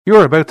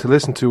You're about to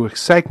listen to a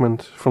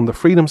segment from the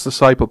Freedom's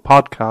Disciple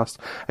podcast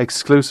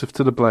exclusive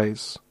to The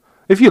Blaze.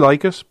 If you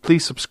like it,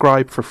 please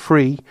subscribe for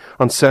free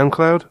on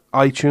SoundCloud,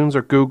 iTunes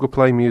or Google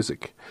Play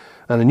Music.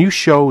 And a new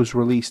show is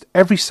released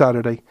every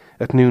Saturday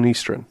at noon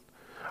Eastern.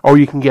 Or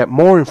you can get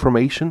more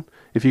information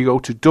if you go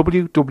to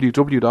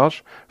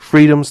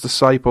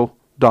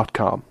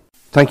www.freedomsdisciple.com.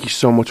 Thank you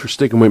so much for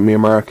sticking with me,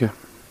 America.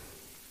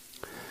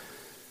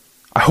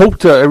 I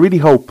really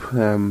hope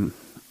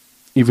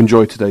you've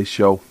enjoyed today's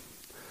show.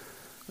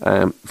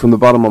 From the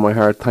bottom of my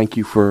heart, thank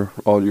you for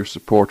all your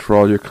support, for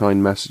all your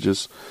kind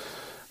messages,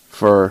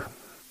 for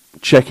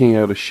checking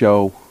out a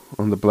show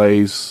on The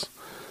Blaze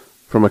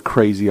from a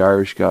crazy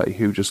Irish guy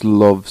who just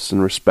loves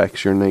and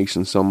respects your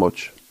nation so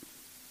much.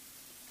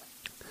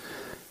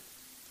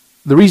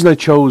 The reason I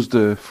chose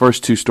the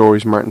first two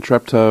stories, Martin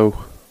Treptow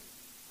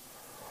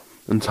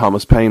and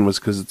Thomas Paine, was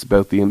because it's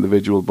about the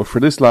individual. But for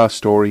this last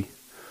story,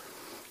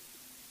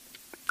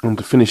 and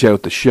to finish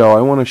out the show,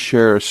 I want to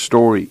share a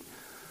story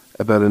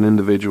about an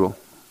individual.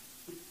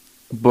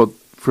 But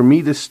for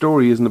me, this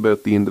story isn't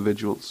about the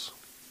individuals,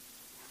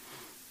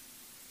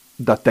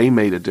 that they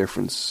made a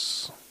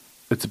difference.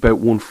 It's about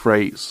one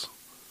phrase,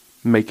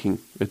 making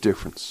a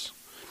difference.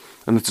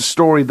 And it's a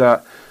story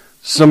that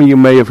some of you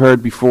may have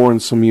heard before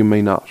and some of you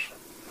may not.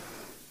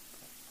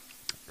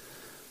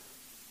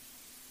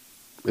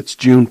 It's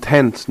June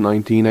 10th,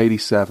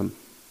 1987.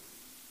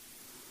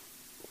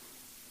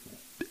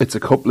 It's a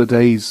couple of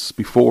days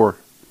before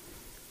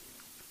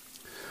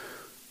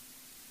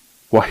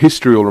what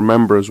history will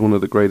remember as one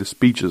of the greatest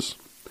speeches,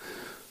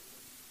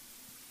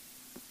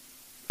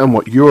 and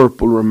what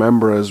Europe will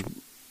remember as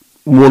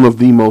one of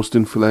the most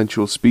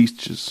influential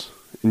speeches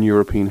in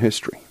European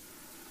history.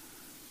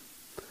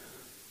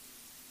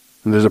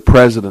 And there's a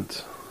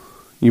president,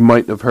 you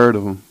might have heard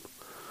of him,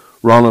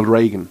 Ronald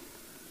Reagan.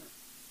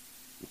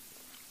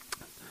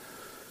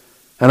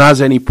 And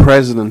as any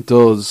president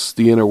does,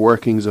 the inner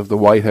workings of the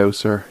White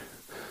House are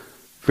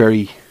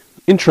very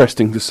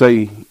interesting to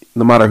say.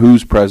 No matter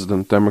who's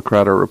president,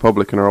 Democrat or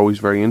Republican, are always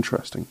very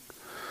interesting.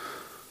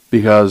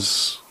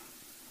 Because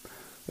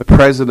a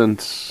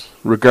president,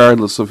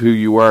 regardless of who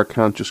you are,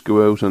 can't just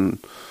go out and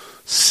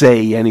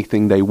say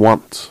anything they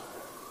want.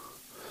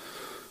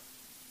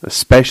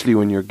 Especially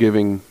when you're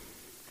giving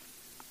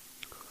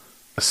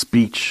a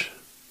speech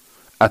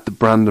at the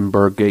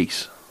Brandenburg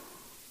Gate.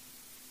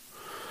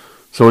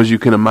 So as you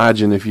can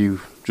imagine, if you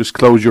just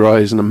close your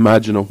eyes and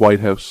imagine a White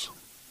House,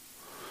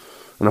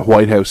 and a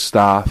White House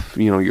staff,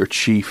 your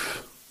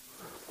chief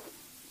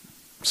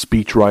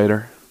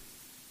speechwriter.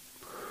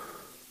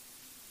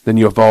 Then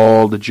you have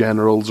all the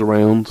generals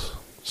around,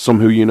 some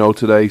who you know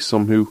today,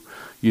 some who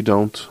you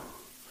don't.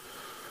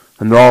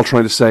 And they're all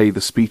trying to say,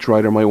 the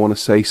speechwriter might want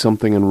to say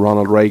something and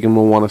Ronald Reagan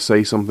will want to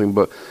say something,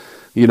 but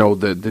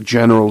the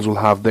generals will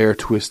have their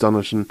twist on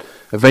it, and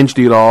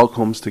eventually it all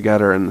comes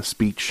together in the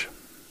speech.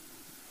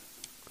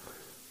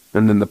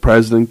 And then the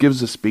president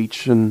gives a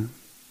speech, and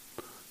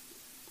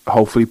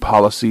hopefully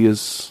policy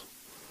is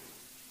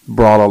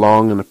brought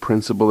along and a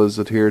principle is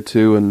adhered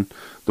to and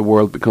the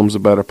world becomes a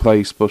better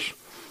place. But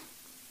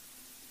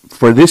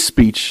for this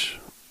speech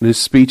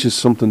is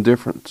something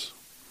different,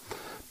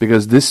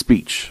 because this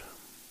speech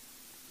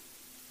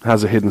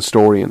has a hidden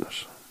story in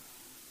it.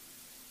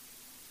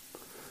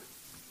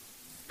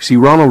 See,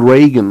 Ronald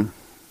Reagan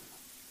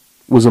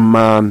was a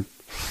man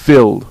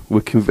filled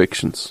with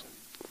convictions.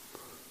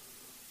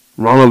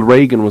 Ronald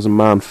Reagan was a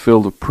man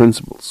filled with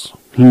principles.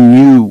 He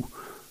knew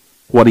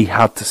what he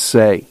had to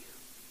say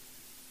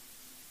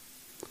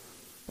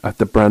at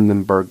the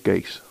Brandenburg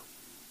Gate.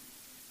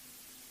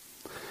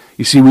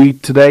 You see,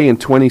 today in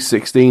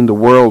 2016, the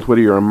world,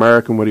 whether you're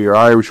American, whether you're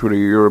Irish, whether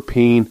you're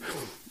European,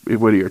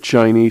 whether you're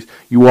Chinese,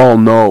 you all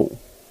know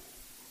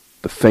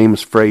the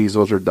famous phrase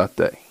uttered that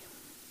day.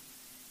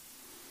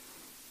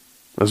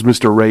 As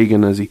Mr.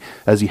 Reagan, as he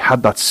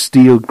had that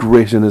steel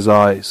grit in his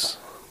eyes,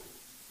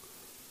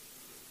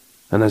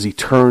 and as he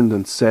turned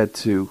and said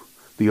to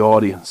the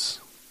audience,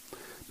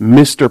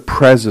 "Mr.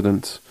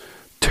 President,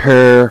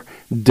 tear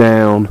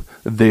down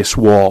this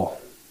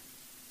wall."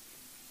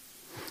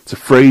 It's a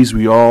phrase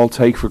we all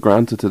take for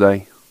granted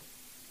today.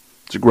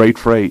 It's a great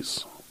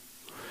phrase.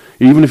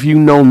 Even if you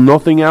know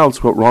nothing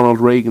else what Ronald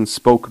Reagan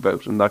spoke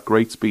about in that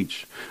great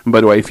speech. And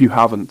by the way, if you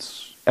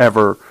haven't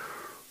ever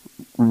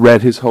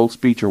read his whole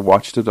speech or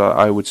watched it,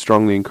 I would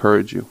strongly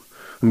encourage you.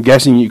 I'm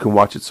guessing you can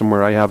watch it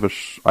somewhere. I have a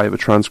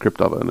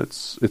transcript of it, and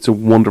it's a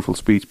wonderful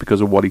speech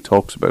because of what he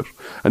talks about,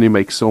 and he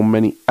makes so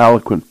many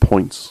eloquent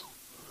points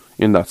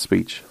in that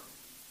speech.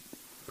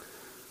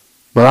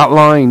 But that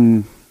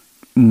line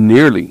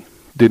nearly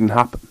didn't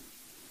happen,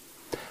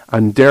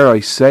 and dare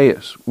I say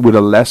it, with a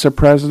lesser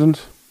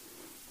president,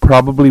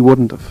 probably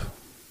wouldn't have.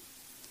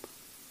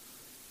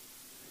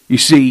 You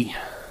see,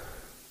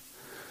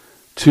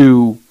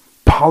 to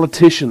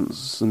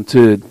politicians and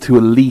to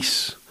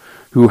elites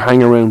who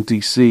hang around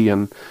DC,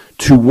 and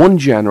to one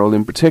general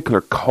in particular,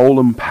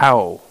 Colin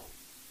Powell,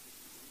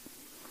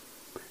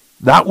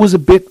 that was a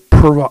bit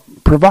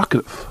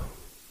provocative.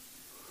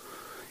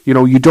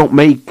 You don't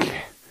make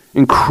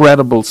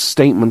incredible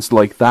statements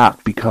like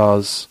that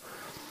because,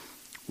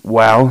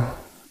 well,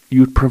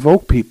 you'd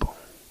provoke people.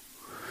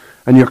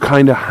 And you're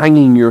kind of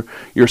hanging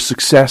your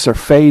success or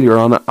failure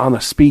on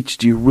a speech.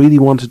 Do you really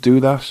want to do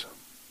that?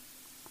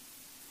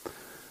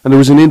 And there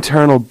was an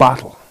internal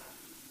battle.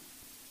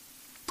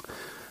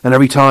 And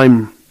every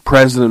time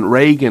President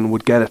Reagan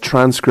would get a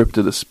transcript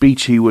of the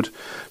speech, he would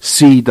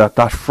see that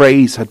that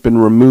phrase had been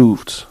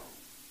removed.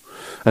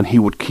 And he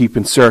would keep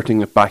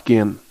inserting it back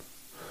in.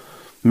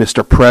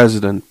 Mr.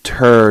 President,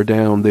 tear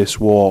down this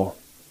wall.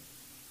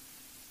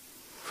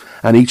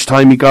 And each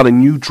time he got a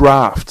new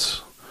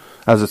draft,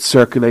 as it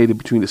circulated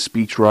between the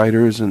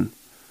speechwriters and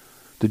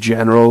the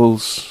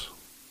generals,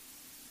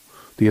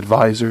 the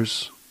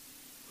advisors,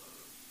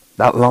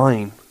 that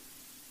line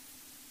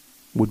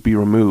would be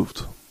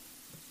removed.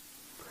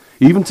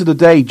 Even to the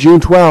day,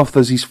 June 12th,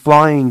 as he's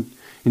flying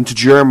into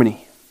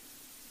Germany,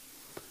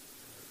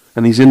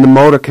 and he's in the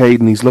motorcade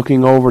and he's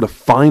looking over the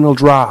final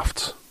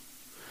draft,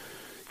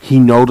 he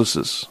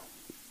notices,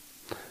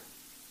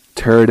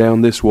 tear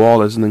down this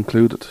wall isn't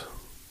included.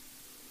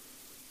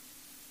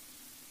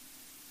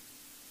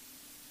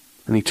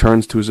 And he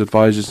turns to his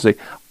advisors and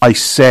says, I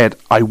said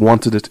I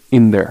wanted it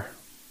in there.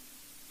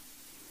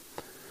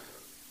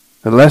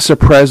 A lesser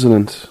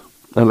president,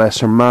 a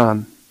lesser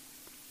man,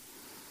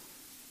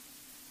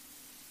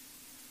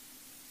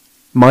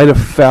 might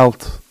have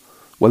felt,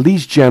 well,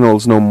 these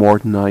generals know more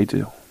than I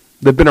do.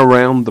 They've been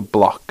around the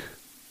block.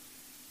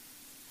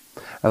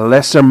 A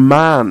lesser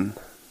man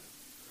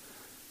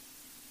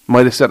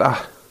might have said,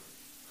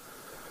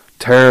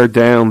 tear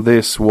down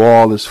this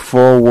wall is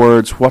 4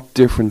 words. What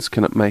difference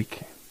can it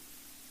make?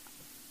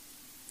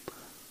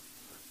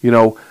 You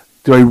know,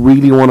 do I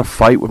really want to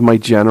fight with my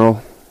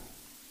general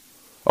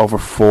over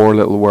 4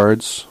 little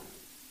words?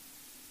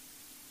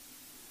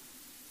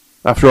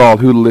 After all,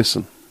 who'll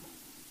listen?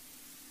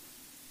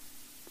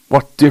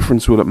 What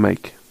difference would it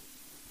make?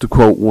 To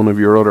quote one of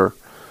your other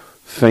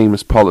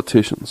famous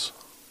politicians.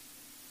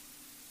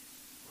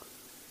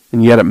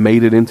 And yet it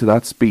made it into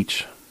that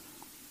speech.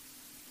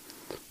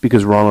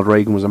 Because Ronald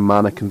Reagan was a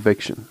man of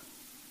conviction.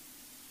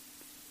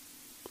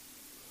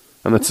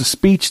 And it's a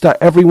speech that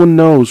everyone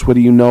knows, whether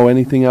you know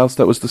anything else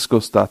that was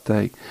discussed that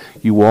day.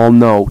 You all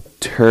know,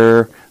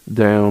 tear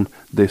down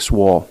this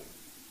wall.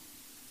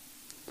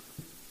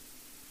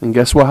 And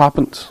guess what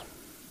happened?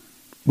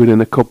 Within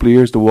a couple of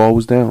years, the wall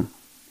was down.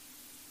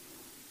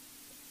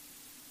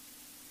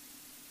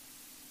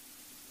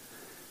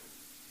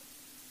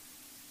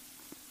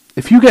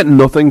 If you get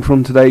nothing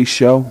from today's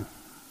show,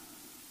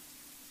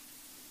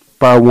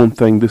 bar one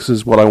thing, this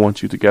is what I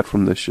want you to get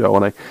from this show.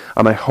 And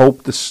I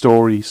hope the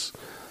stories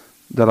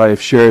that I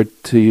have shared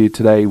to you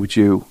today with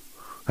you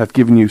have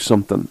given you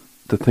something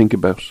to think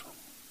about.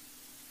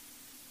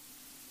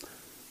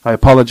 I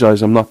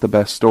apologize, I'm not the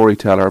best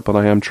storyteller, but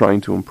I am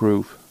trying to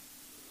improve.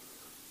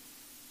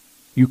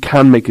 You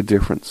can make a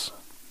difference.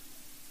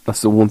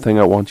 That's the one thing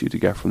I want you to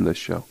get from this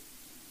show.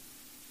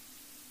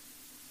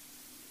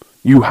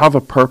 You have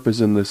a purpose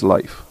in this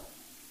life.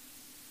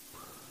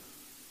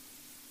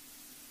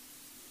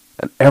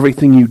 And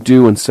everything you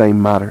do and say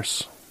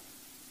matters.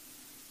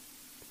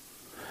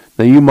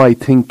 Now you might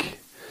think,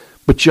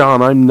 but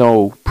John, I'm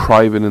no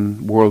private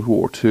in World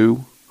War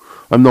II.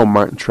 I'm no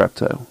Martin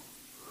Treptow.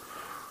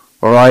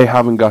 Or I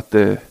haven't got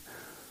the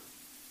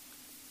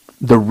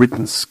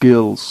written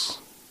skills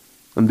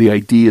and the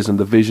ideas and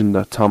the vision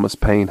that Thomas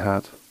Paine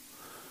had.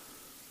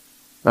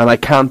 And I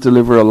can't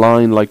deliver a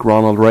line like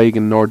Ronald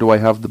Reagan, nor do I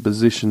have the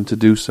position to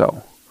do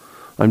so.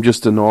 I'm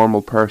just a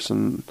normal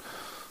person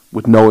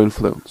with no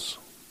influence.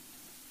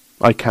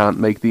 I can't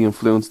make the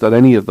influence that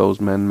any of those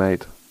men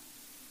made.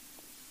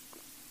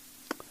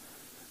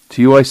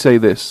 To you I say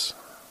this.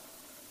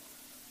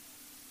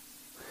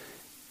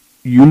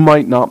 You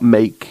might not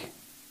make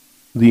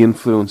the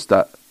influence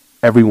that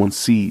everyone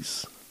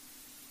sees.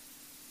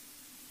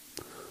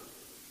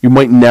 You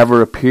might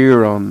never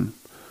appear on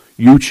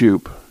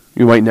YouTube.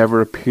 You might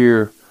never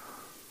appear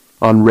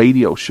on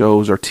radio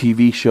shows or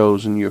TV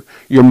shows, and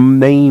your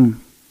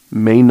name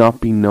may not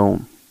be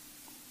known.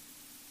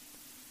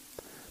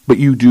 But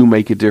you do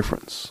make a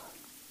difference.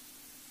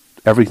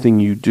 Everything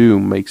you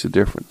do makes a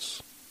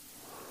difference.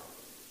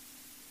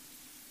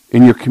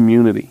 In your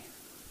community,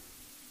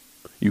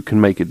 you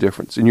can make a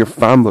difference. In your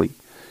family,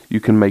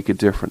 you can make a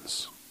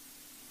difference.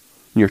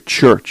 In your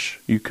church,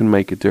 you can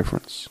make a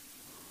difference.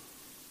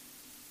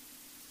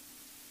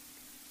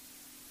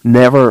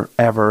 Never,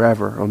 ever,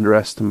 ever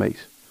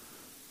underestimate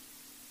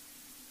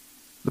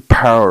the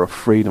power of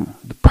freedom,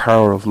 the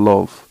power of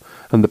love,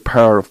 and the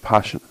power of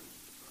passion.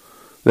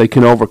 They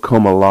can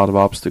overcome a lot of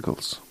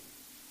obstacles.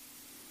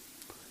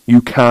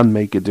 You can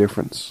make a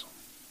difference.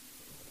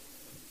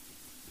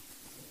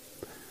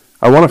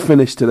 I want to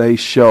finish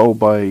today's show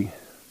by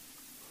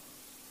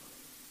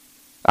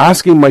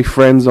asking my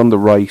friends on the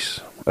right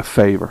a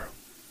favor.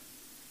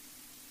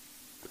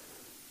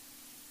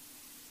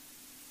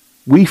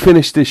 We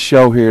finish this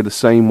show here the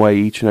same way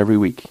each and every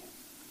week.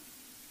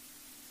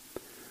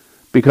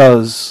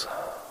 Because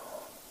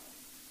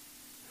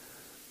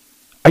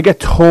I get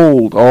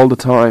told all the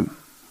time,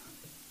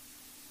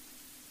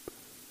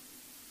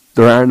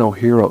 there are no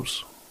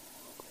heroes.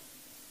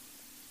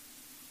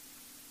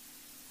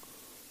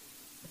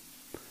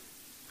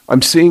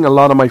 I'm seeing a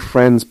lot of my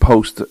friends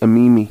post a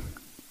meme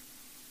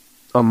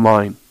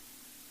online.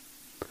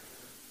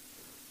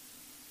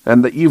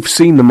 And that you've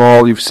seen them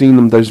all,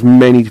 there's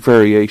many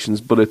variations,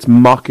 but it's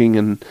mocking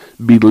and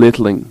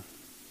belittling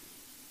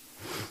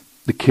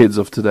the kids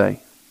of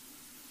today.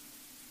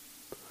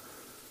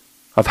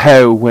 Of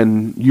how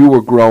when you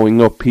were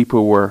growing up,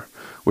 people were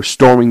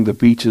storming the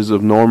beaches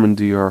of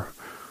Normandy or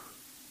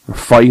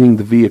fighting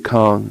the Viet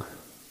Cong.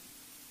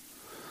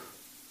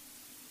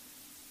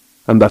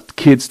 And that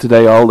kids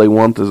today, all they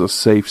want is a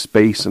safe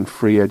space and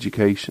free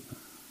education.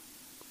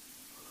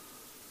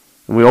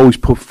 And we always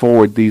put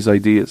forward these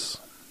ideas.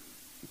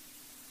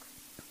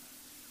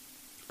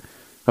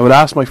 I would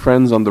ask my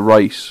friends on the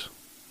right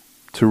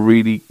to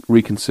really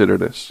reconsider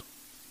this.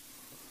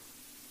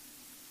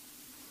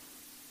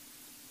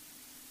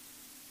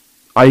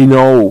 I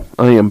know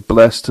I am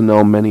blessed to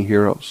know many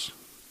heroes.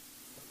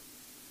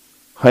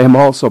 I am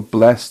also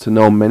blessed to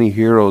know many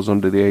heroes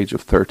under the age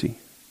of 30.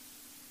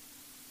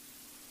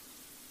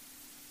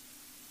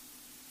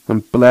 I'm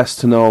blessed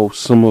to know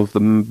some of the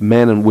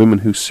men and women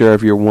who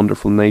serve your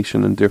wonderful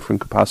nation in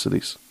different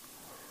capacities,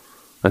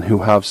 and who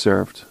have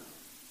served,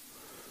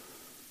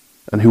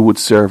 and who would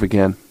serve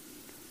again.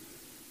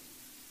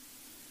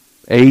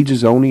 Age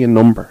is only a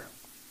number.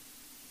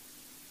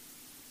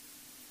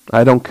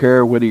 I don't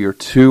care whether you're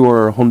 2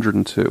 or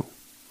 102.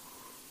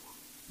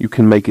 You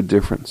can make a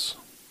difference.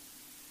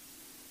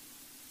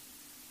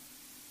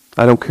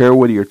 I don't care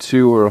whether you're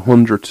 2 or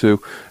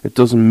 102. It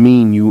doesn't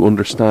mean you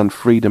understand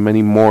freedom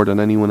any more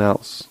than anyone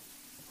else.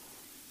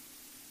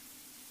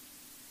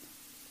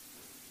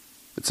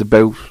 It's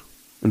about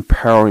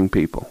empowering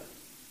people.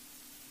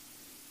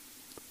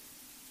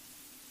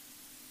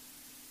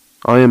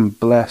 I am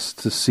blessed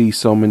to see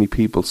so many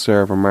people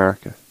serve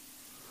America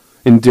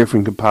in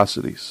different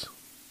capacities.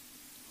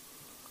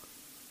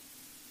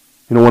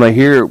 You know, when I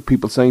hear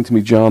people saying to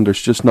me, John,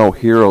 there's just no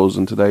heroes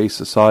in today's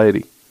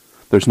society.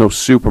 There's no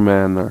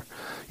Superman, or,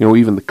 you know,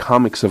 even the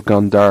comics have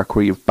gone dark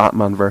where you have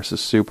Batman versus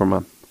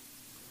Superman.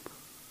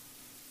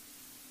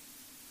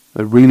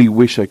 I really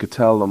wish I could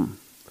tell them,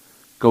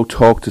 go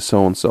talk to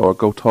so-and-so, or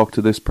go talk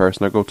to this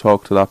person, or go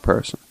talk to that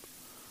person.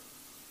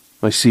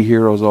 I see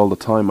heroes all the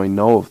time. I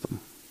know of them.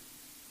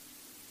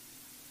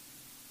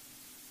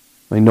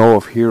 I know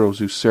of heroes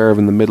who serve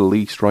in the Middle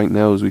East right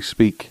now as we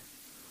speak.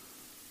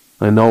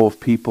 I know of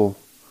people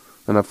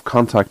and have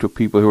contact with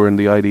people who are in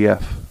the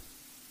IDF.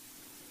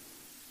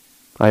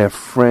 I have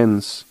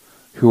friends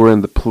who are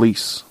in the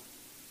police,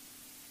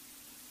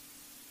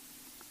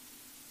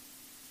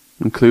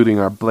 including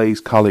our Blaze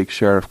colleague,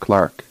 Sheriff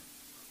Clark.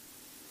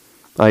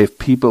 I have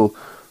people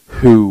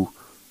who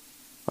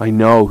I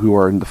know who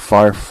are in the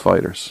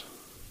firefighters.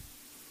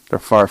 They're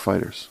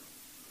firefighters.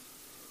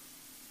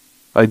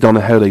 I don't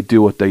know how they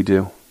do what they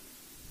do.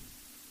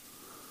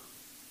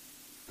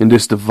 In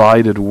this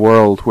divided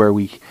world where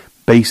we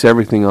base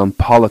everything on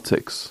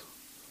politics,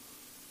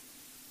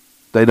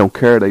 they don't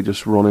care. They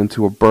just run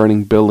into a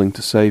burning building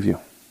to save you.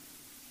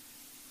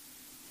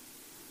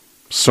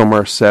 Some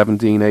are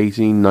 17,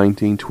 18,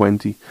 19,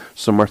 20.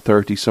 Some are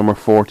 30, some are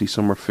 40,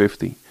 some are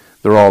 50.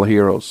 They're all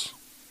heroes.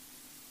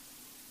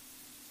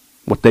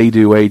 What they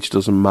do, age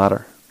doesn't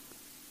matter.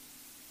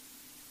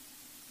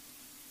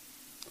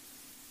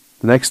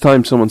 The next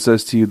time someone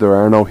says to you there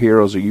are no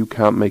heroes or you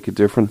can't make a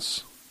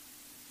difference,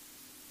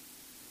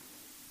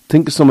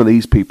 think of some of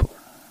these people.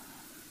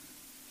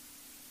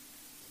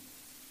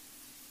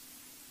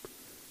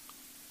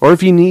 Or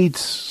if you need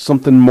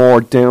something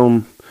more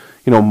down,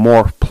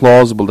 more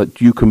plausible that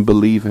you can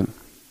believe in.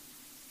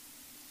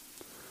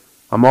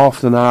 I'm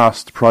often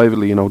asked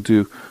privately, what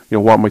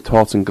are my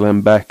thoughts on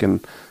Glenn Beck,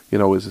 and,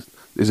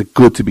 is it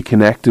good to be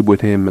connected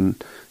with him,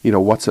 and,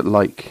 what's it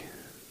like?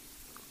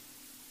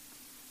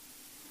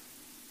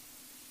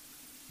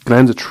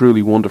 Glenn's a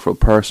truly wonderful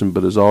person,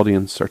 but his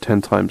audience are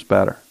 10 times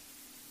better.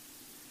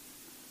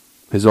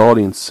 His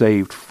audience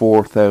saved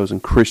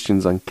 4,000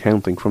 Christians and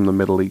counting from the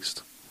Middle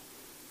East,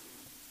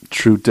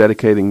 through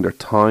dedicating their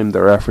time,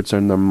 their efforts,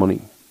 and their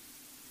money.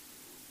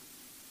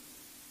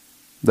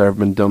 There have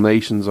been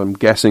donations, I'm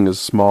guessing, as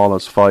small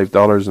as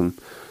 $5 and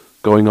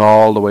going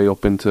all the way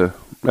up into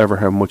ever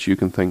how much you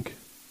can think.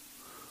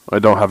 I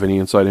don't have any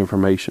inside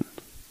information.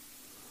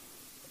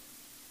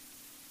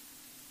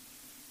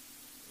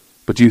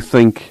 But you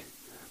think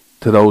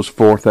to those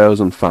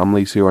 4,000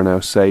 families who are now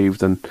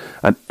saved and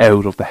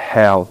out of the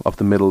hell of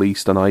the Middle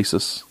East and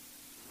ISIS,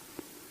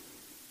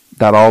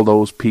 that all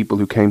those people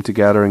who came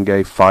together and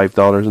gave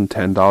 $5 and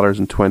 $10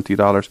 and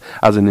 $20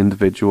 as an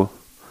individual,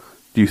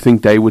 do you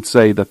think they would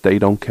say that they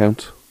don't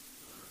count?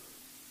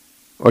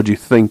 Or do you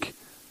think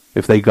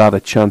if they got a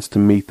chance to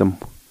meet them,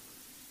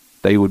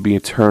 they would be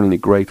eternally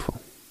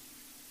grateful?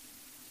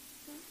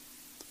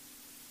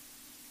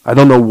 I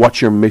don't know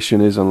what your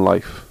mission is in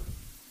life,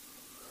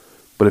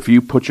 but if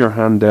you put your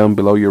hand down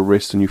below your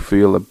wrist and you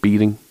feel a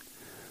beating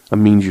That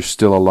means you're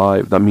still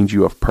alive. That means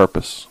you have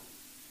purpose.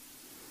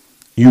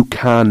 You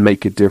can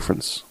make a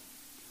difference.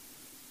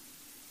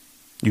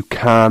 You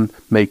can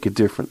make a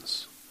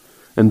difference.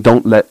 And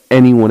don't let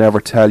anyone ever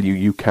tell you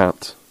you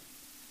can't.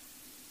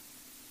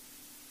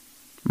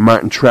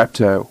 Martin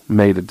Treptow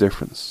made a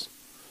difference.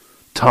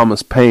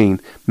 Thomas Paine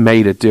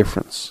made a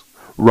difference.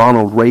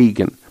 Ronald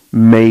Reagan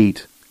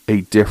made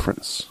a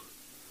difference.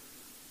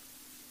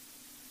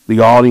 The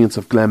audience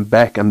of Glenn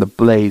Beck and The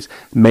Blaze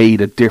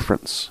made a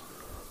difference.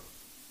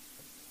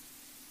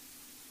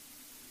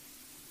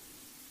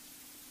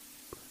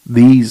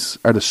 These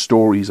are the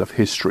stories of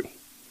history.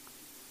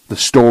 The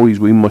stories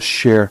we must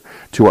share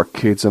to our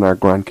kids and our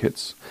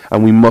grandkids.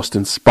 And we must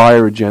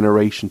inspire a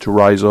generation to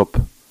rise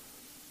up,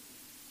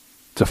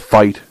 to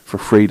fight for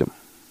freedom,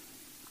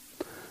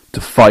 to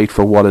fight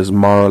for what is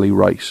morally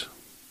right.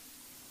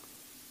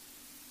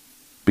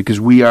 Because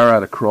we are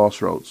at a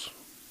crossroads.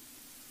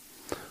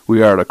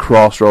 We are at a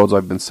crossroads.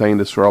 I've been saying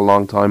this for a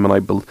long time,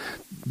 and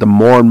the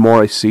more and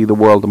more I see the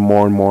world, the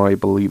more and more I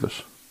believe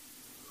it.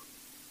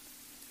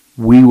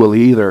 We will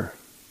either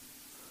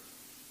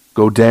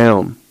go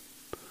down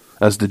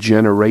as the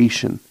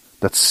generation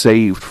that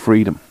saved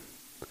freedom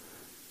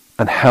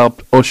and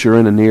helped usher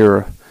in an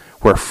era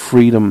where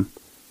freedom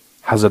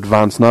has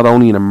advanced not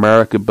only in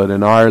America but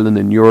in Ireland,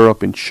 in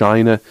Europe, in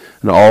China,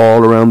 and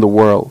all around the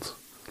world.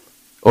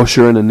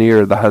 Usher in an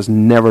era that has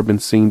never been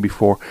seen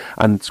before,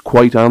 and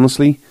quite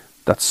honestly,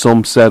 that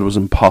some said was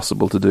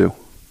impossible to do.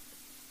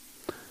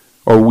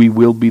 Or we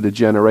will be the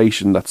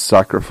generation that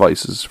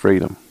sacrifices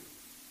freedom.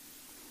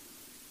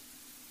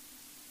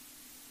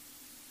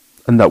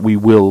 And that we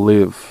will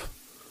live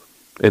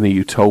in a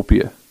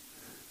utopia,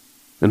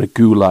 in a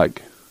gulag,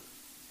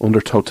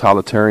 under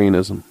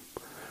totalitarianism,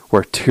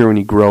 where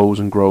tyranny grows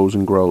and grows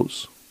and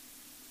grows.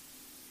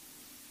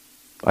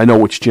 I know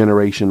which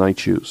generation I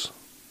choose.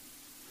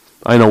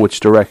 I know which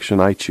direction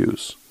I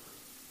choose.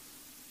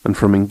 And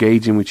from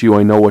engaging with you,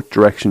 I know what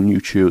direction you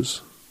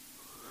choose.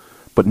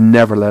 But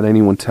never let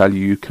anyone tell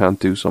you you can't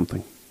do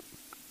something.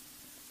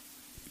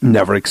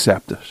 Never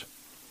accept it.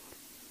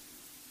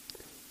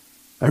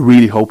 I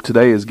really hope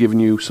today has given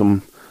you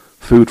some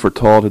food for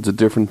thought. It's a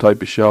different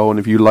type of show, and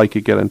if you like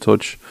it, get in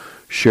touch.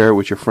 Share it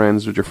with your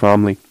friends, with your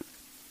family.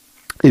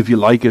 If you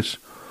like it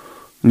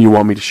and you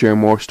want me to share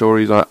more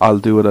stories, I'll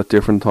do it at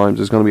different times.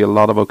 There's going to be a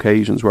lot of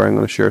occasions where I'm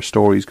going to share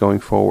stories going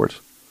forward.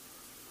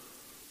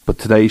 But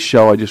today's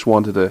show, I just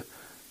wanted to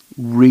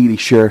really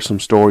share some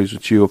stories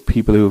with you of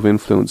people who have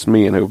influenced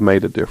me and who have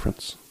made a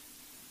difference.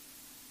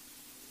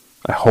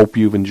 I hope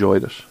you've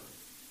enjoyed it.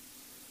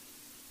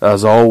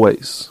 As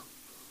always,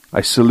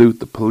 I salute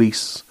the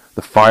police,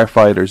 the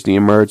firefighters, the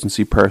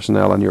emergency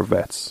personnel, and your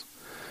vets.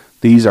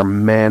 These are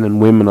men and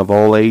women of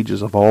all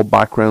ages, of all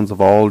backgrounds, of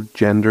all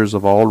genders,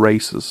 of all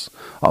races,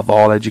 of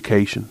all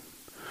education,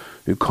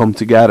 who come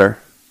together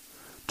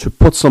to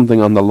put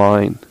something on the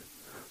line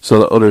so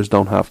that others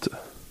don't have to.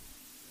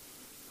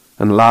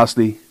 And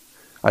lastly,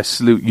 I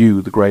salute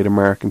you, the great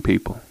American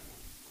people.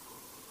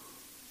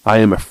 I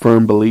am a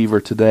firm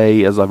believer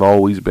today, as I've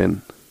always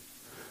been,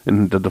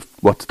 in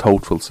what the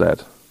Tocqueville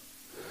said.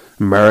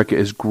 America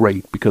is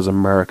great because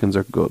Americans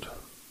are good.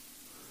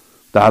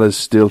 That is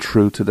still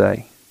true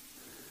today.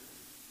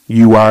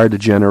 You are the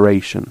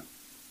generation.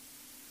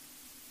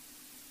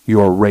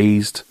 You are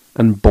raised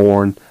and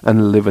born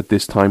and live at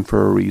this time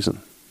for a reason.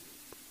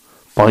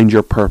 Find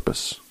your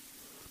purpose.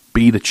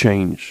 Be the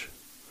change.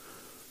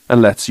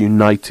 And let's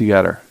unite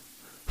together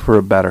for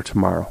a better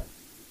tomorrow.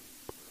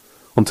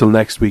 Until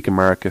next week,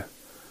 America,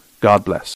 God bless.